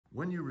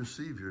When you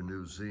receive your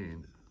new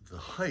Zeen, the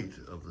height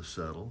of the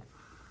saddle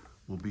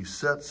will be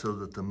set so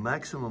that the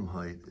maximum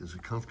height is a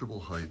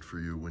comfortable height for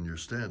you when you're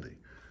standing.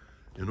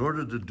 In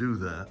order to do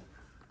that,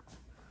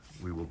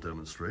 we will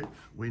demonstrate,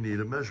 we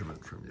need a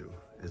measurement from you.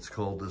 It's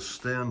called the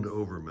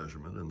stand-over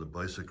measurement in the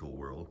bicycle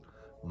world,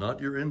 not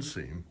your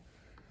inseam,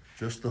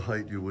 just the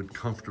height you would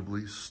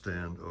comfortably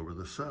stand over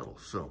the saddle.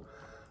 So,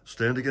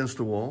 stand against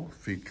a wall,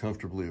 feet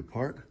comfortably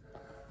apart,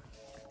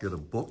 get a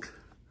book,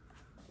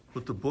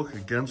 put the book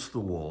against the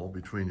wall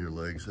between your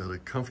legs at a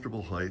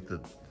comfortable height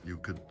that you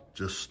could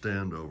just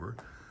stand over,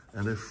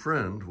 and a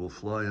friend will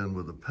fly in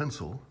with a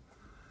pencil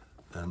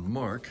and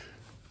mark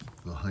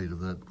the height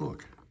of that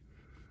book.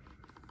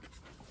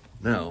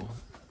 Now,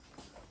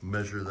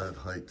 measure that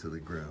height to the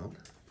ground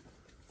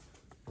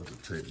with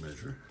a tape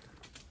measure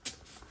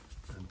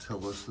and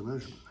tell us the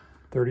measurement.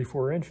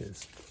 34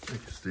 inches.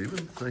 Thank you,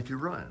 Stephen. Thank you,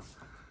 Ryan.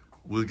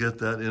 We'll get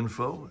that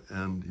info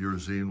and your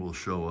Zeen will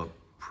show up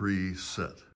pre-set.